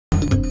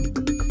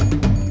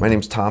My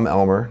name's Tom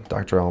Elmer,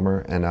 Dr.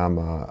 Elmer, and I'm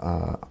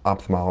an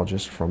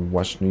ophthalmologist from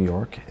West New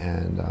York,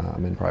 and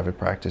I'm in private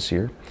practice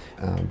here.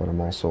 But I'm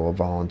also a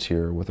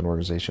volunteer with an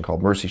organization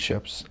called Mercy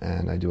Ships,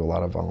 and I do a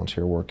lot of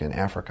volunteer work in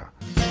Africa.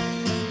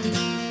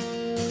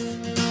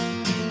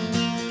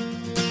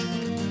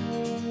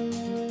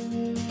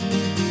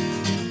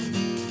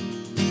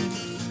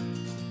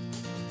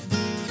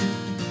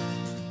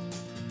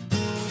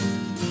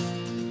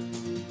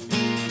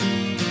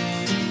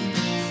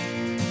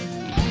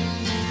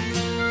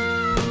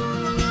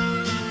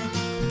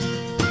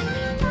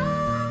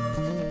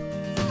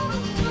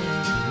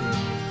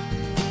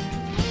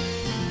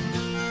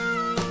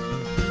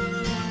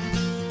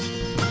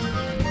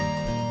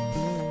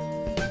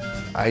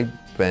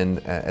 I've been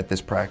at this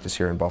practice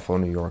here in Buffalo,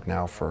 New York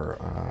now for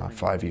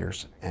 5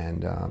 years,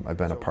 and I've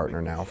been a partner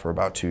now for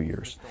about 2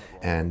 years.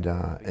 And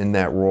in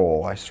that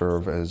role, I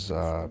serve as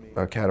a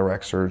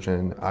cataract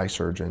surgeon, eye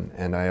surgeon,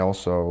 and I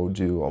also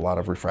do a lot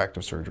of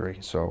refractive surgery.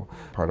 So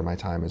part of my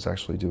time is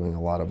actually doing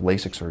a lot of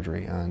LASIK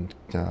surgery and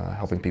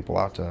helping people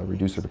out to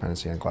reduce their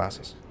dependency on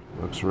glasses.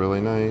 Looks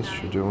really nice,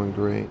 you're doing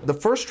great. The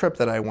first trip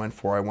that I went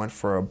for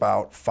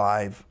about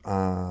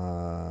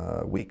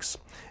 5 weeks.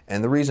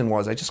 And the reason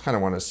was I just kind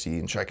of wanted to see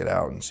and check it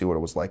out and see what it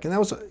was like. And that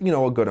was, a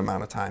good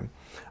amount of time.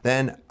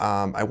 Then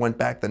I went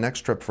back the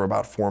next trip for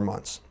about 4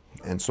 months.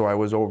 And so I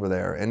was over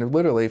there, and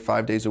literally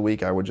 5 days a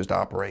week I would just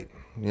operate,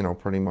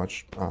 pretty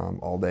much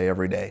all day,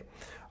 every day.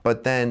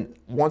 But then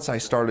once I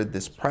started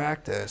this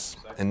practice,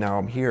 and now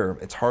I'm here,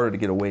 it's harder to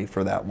get away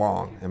for that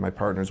long. And my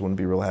partners wouldn't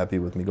be real happy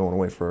with me going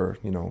away for,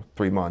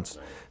 3 months.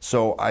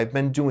 So I've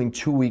been doing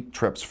 2-week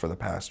trips for the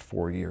past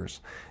 4 years.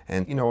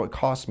 And, it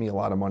costs me a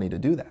lot of money to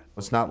do that.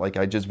 It's not like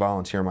I just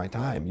volunteer my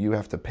time. You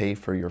have to pay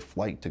for your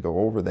flight to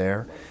go over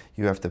there.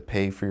 You have to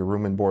pay for your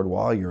room and board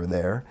while you're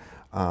there.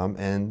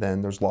 And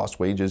then there's lost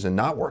wages and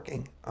not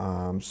working.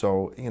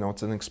 So,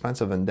 it's an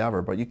expensive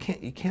endeavor, but you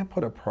can't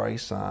put a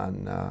price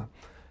on,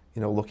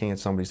 looking at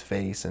somebody's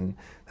face and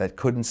that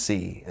couldn't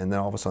see, and then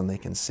all of a sudden they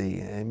can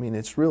see. I mean,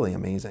 it's really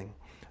amazing.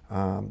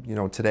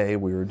 Today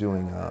we were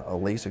doing a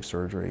LASIK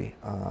surgery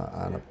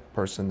on a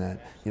person that,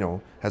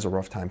 has a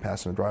rough time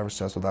passing a driver's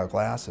test without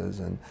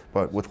glasses,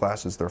 but with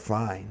glasses they're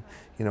fine.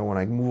 When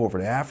I move over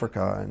to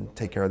Africa and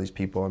take care of these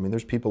people, I mean,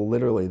 there's people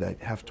literally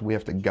that we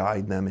have to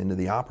guide them into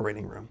the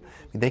operating room.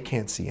 I mean, they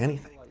can't see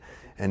anything.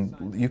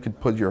 And you could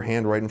put your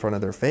hand right in front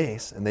of their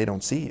face and they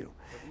don't see you.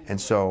 And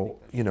so,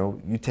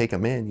 you take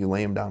them in, you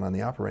lay them down on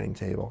the operating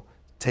table,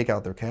 take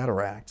out their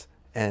cataract,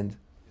 and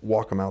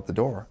walk them out the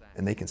door,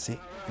 and they can see.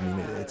 I mean,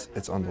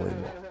 it's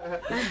unbelievable.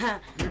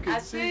 I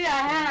see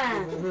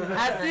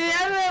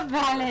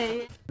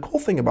everybody. The cool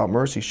thing about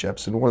Mercy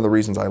Ships, and one of the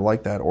reasons I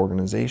like that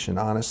organization,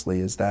 honestly,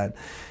 is that,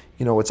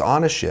 it's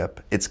on a ship,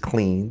 it's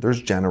clean,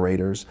 there's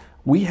generators.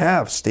 We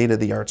have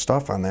state-of-the-art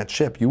stuff on that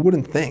ship. You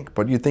wouldn't think,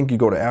 but you'd think you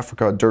go to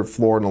Africa, dirt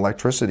floor and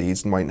electricity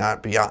might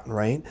not be on,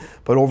 right?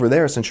 But over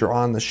there, since you're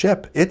on the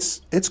ship,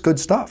 it's good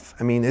stuff.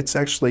 I mean, it's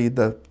actually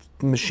the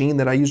machine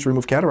that I use to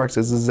remove cataracts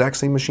is the exact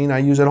same machine I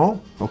use at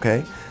home,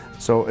 okay?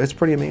 So it's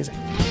pretty amazing.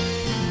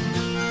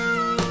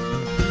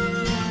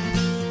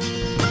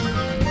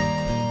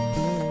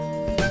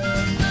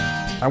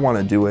 I want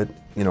to do it,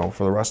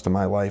 for the rest of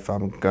my life.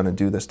 I'm going to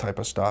do this type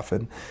of stuff.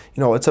 And,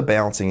 it's a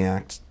balancing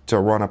act to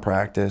run a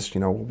practice.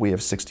 We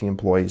have 60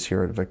 employees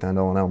here at Dr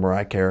Elmer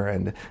Eye Care,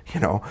 and,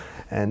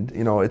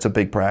 it's a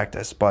big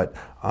practice. But,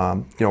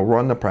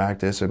 run the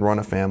practice and run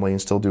a family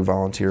and still do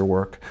volunteer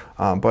work.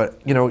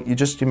 But, you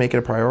make it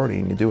a priority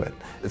and you do it.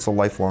 It's a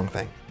lifelong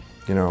thing,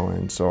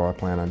 and so I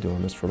plan on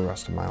doing this for the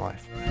rest of my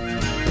life.